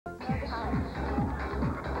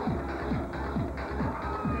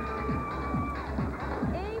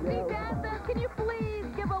Evening dancers, can you please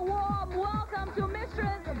give a warm welcome to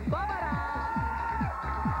Misstress Barbara?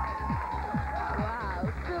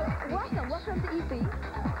 Wow. So, welcome to EC.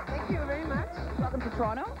 Thank you very much. Welcome to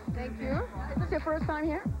Toronto. Thank you. Is this your first time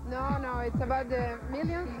here? No, it's about the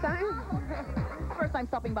millionth time. First time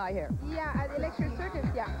stopping by here. Yeah, at Electric Circus,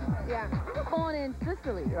 yeah. You were born in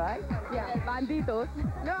Sicily, right? Yeah. Banditos.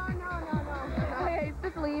 No. Okay,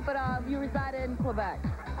 Sicily, but you reside in Quebec.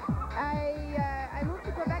 I moved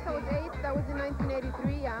to Quebec, I was 8, that was in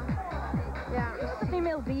 1983, yeah. As a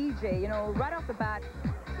female DJ, you know, right off the bat,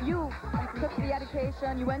 you took the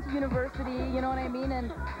education, you went to university, you know what I mean?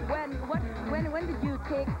 And when did you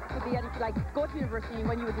take go to university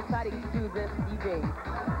when you were deciding to do this DJing?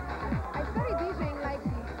 I started DJing like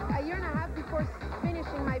a year and a half before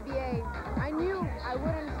finishing my BA. I knew I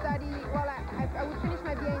wouldn't study, well, I would finish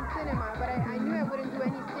my BA in cinema, but I knew I wouldn't do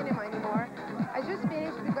any cinema anymore. I just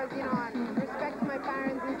finished because, you know, I respect my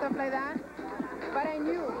parents and stuff like that. But I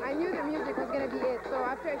knew the music was going to be it. So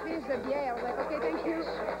after I finished the BA, I was like, okay, thank you.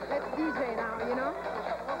 Let's DJ now, you know?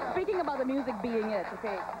 Speaking about the music being it,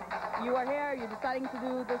 okay, you are here, you're deciding to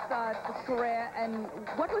do this career, and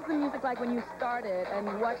what was the music like when you started,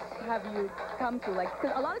 and what have you come to? Like,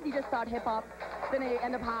 because a lot of DJs start hip-hop, then they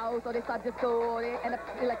end up house, or they start disco, or they end up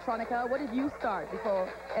electronica. What did you start before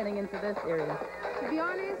ending into this area? To be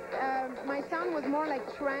honest, my sound was more like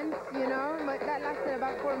trance, you know, but that lasted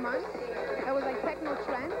about 4 months. It was like techno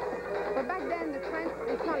trance. But back then, the trance,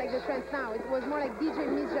 it's not like the trance now. It was more like DJ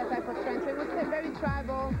Misha type of trance. So it was very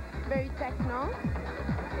tribal, very techno.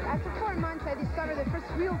 After 4 months, I discovered the first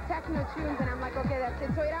real techno tunes, and I'm like, okay, that's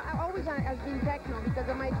it. So I always has been techno because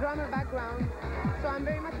of my drummer background. So I'm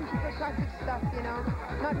very much into classic stuff, you know,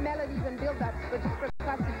 not melodies and build-ups, but just for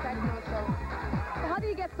classic techno. So how do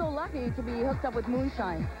you get so lucky to be hooked up with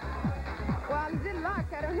Moonshine? Well, is it luck?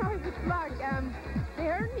 I don't know if it's luck. They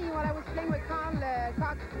heard me while I was playing with Carl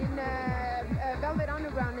Cox in Velvet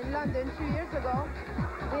Underground in London 2 years ago.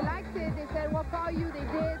 They liked it. They said, we'll call you. They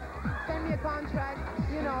did. Send me a contract,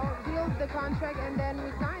 you know, deal the contract, and then we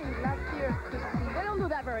signed last year. They don't do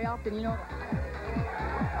that very often, you know.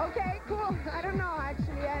 Okay, cool. I don't know,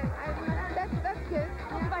 actually. That's good.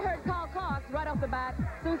 Yeah. I heard Carl Cox right off the bat.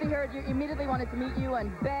 As soon as he heard you, immediately wanted to meet you,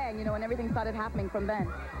 and bang, you know, and everything started happening from then.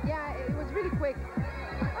 Yeah, it was really quick.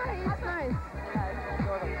 It's nice.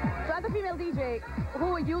 So as a female DJ,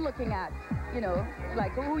 who are you looking at? You know,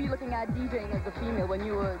 like, who are you looking at DJing as a female when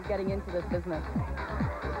you were getting into this business?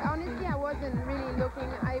 Honestly, I wasn't really looking.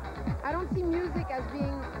 I don't see music as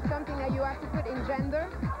being something that you have to put in gender.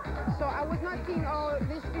 So I was not seeing, oh,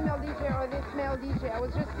 this female DJ or this male DJ. I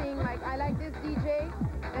was just seeing, like, I like this DJ,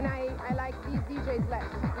 and I like these DJs less,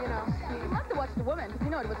 you know. You must have watched the women, because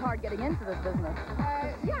you know it was hard getting into this business.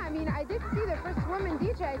 Yeah, I mean, I did see the first woman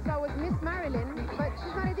DJ I saw was Miss Marilyn, but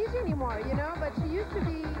she's not a DJ anymore, you know. But she used to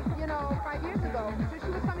be, you know, 5 years ago. So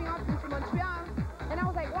she was coming often to Montreal, and I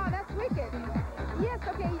was like, wow, that's wicked. Yes,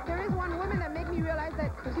 okay, there is one woman that made me realize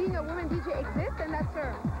that being a woman DJ exists, and that's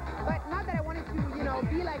her. But not that I wanted to, you know,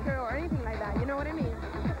 be like her or anything like that, you know what I mean?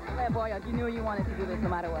 Yeah, boy, you knew you wanted to do this no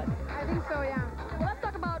matter what. I think so, yeah. Well, let's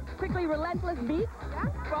talk about, quickly, Relentless Beats. Yeah?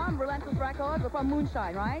 From Relentless Records, or from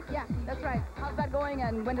Moonshine, right? Yeah, that's right. How's that going,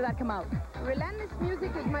 and when did that come out? Relentless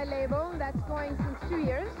Music is my label. That's going since 2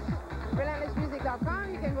 years.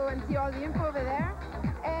 RelentlessMusic.com. You can go and see all the info over there.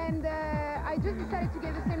 And I just decided to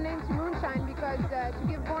give the same name to Moonshine because to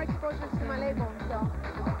give more exposure to my label. So.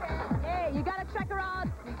 Hey, you gotta check her out,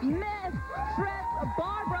 Misstress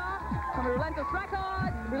Barbara from Relentless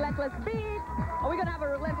Records, Relentless Beats. Oh, we're gonna have a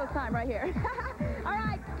relentless time right here. All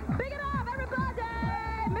right, big it up, everybody!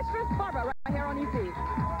 Misstress Barbara right here on EC.